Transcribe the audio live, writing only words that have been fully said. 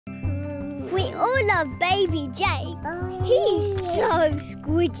We all love Baby Jake. He's so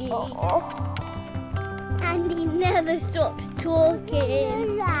squidgy. And he never stops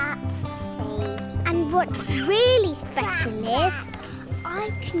talking. And what's really special is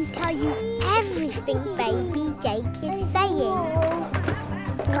I can tell you everything Baby Jake is saying.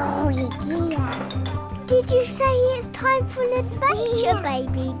 Oh, yeah. Did you say it's time for an adventure,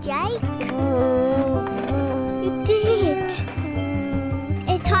 Baby Jake? You did.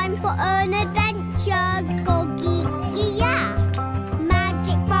 It's time for an adventure, Goggy Gia.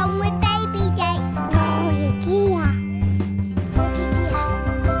 Magic fun with Baby Jake. Goggy Gia. Goggy Gia.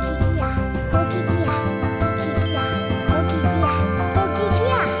 Goggy Gia. Goggy Gia. Goggy Gia. Goggy Gia. Goggy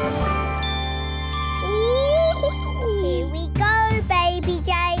Gia. Here we go, Baby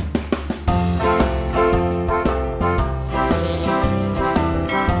Jake.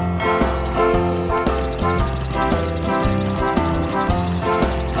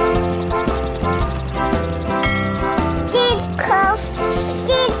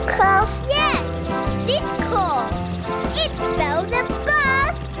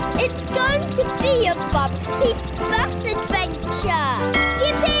 Bumpty bus adventure!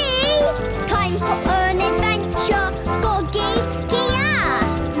 Yippee! Time for an adventure, Goggy Gia!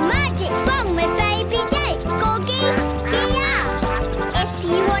 Magic fun with Baby Jake, Goggy Gia! If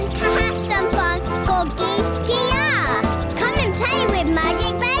you want to have some fun, Goggy Gia! Come and play with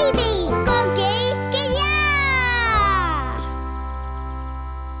Magic Baby, Goggy Gia!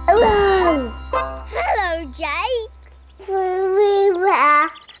 Hello! Hello, Jake!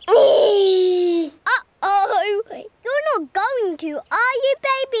 Uh-oh! You're not going to, are you,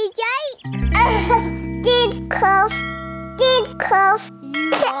 Baby Jake? Did cough.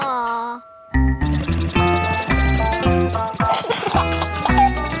 You are.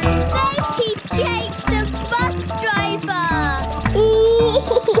 Baby Jake's the bus driver!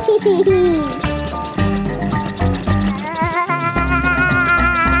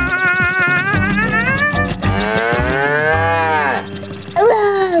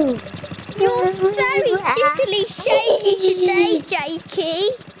 Very jiggly shaky today, Jakey.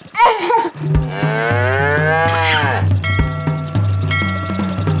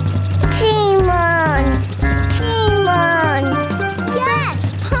 Come on. Yes,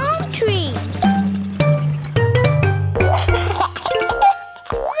 palm tree.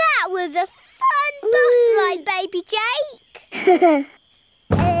 That was a fun bus ride, Baby Jake.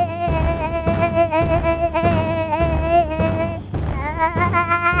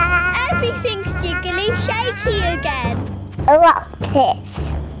 Everything's jiggly shaky again. Rocket.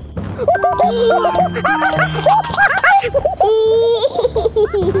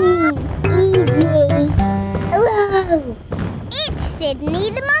 It's Sydney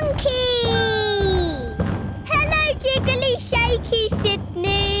the monkey. Hello, jiggly shaky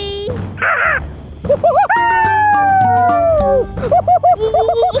Sydney.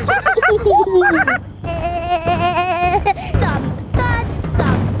 Thump, thud.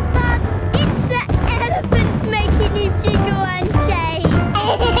 It's the elephants making you jiggle and shake.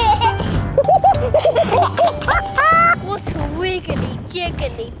 What a wiggly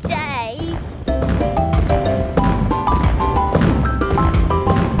jiggly day.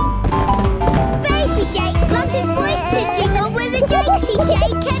 Baby Jake loves his voice to jiggle with a jakey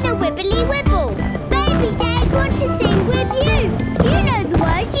shake and a wibbly wibble. Baby Jake wants to sing with you. You know the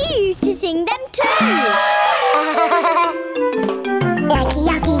words, you used to sing them too. Yaki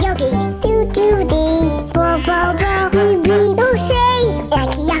Yaki Yogi, do-do-dee. Bo-bo-bo, we-we-do say.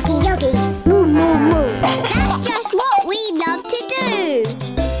 Yaki Yaki Yogi, moo-moo-moo. That's just what we love to do.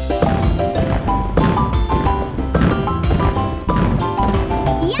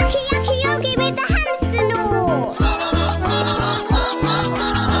 Yaki Yaki Yogi with the hamster nose.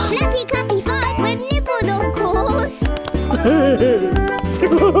 Flappy clappy fun with nibbles of course.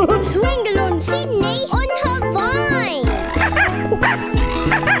 Swingle on Sydney on her vine.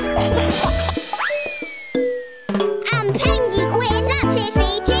 And Pengy quits snaps his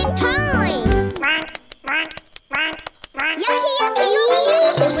feet in time. Yaki Yaki Yogi,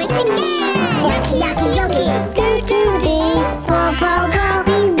 let's do it again. Yaki Yaki Yogi, do-do-dee. Bo-bo-bo,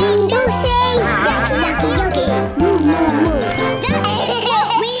 we-we-do say. Yaki Yaki Yogi, moo-moo-moo. That's just what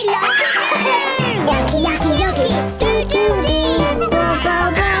we love to do. Yaki Yaki Yogi, do-do-dee.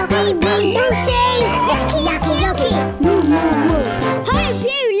 Bo-bo-bo, we-we-do say. Yaki Yaki Yogi, moo-moo-moo. Hope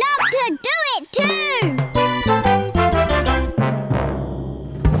you love to do it too.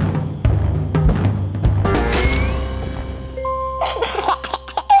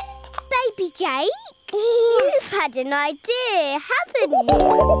 Baby Jake, you've had an idea, haven't you?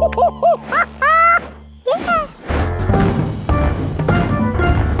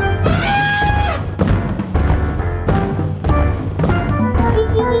 Yeah.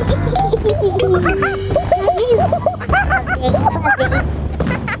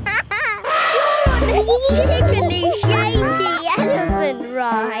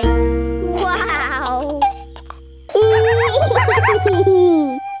 ride. Wow!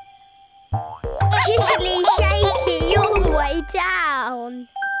 Jiggly shaky all the way down.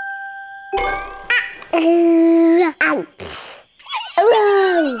 Yay!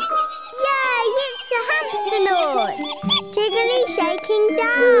 It's a hamster knot. Jiggly shaking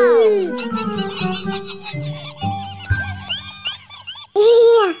down.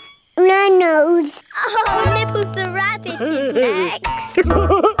 Nose. Oh, Nipples the rabbit is next.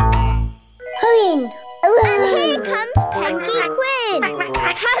 Hurry. And here comes Penguin Quinn.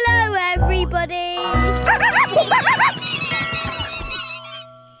 Hello, everybody.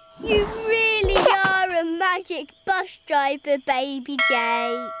 You really are a magic bus driver, Baby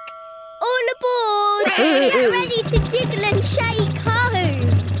Jake. All aboard. Get ready to jiggle and shake home.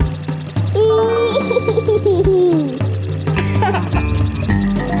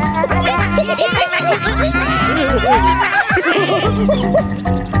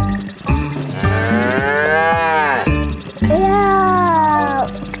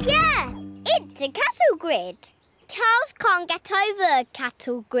 Yeah, it's a cattle grid. Cows can't get over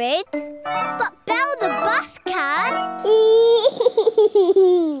cattle grids, but Belle the bus can.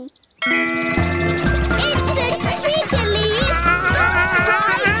 It's the jiggliest bus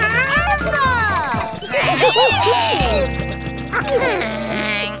ride ever!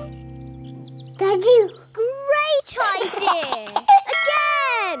 Daddy. Great idea!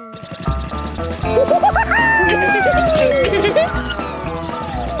 Again!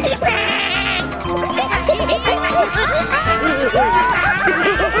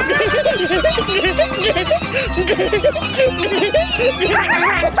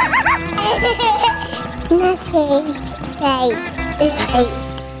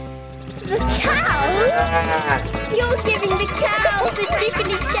 The cows? You're giving the cows a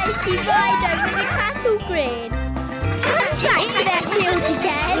jiggly shaky ride over the cattle grid. And back to their field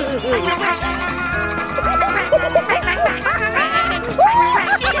again.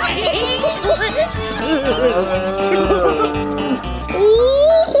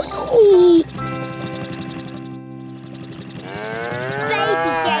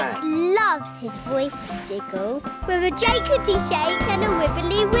 Baby Jake loves his voice to jiggle with a jakety shake and a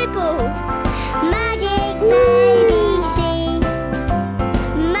wibbly wibble. Magic baby see,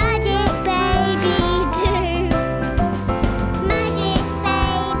 magic baby do, magic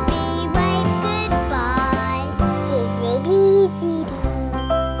baby waves goodbye.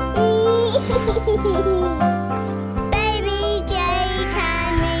 Baby Jake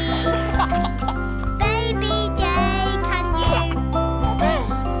and me, Baby Jake and you,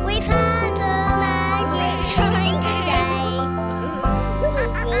 we've had a magic time today.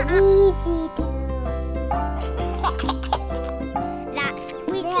 That's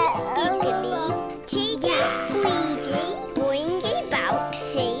squidgy giggly, cheeky squeegee, boingy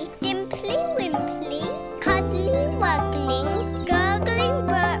bouncy, dimply wimply, cuddly wuggling, gurgling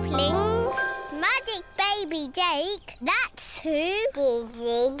burpling. Magic Baby Jake, that's who.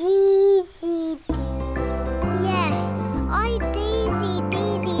 Yes, I Daisy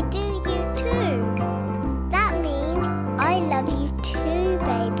do you too. That means I love you too,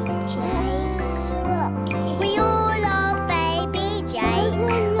 Baby Jake. We all love Baby Jake.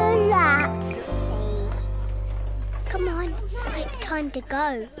 Come on, it's time to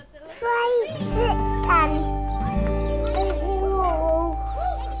go. Right, sit down.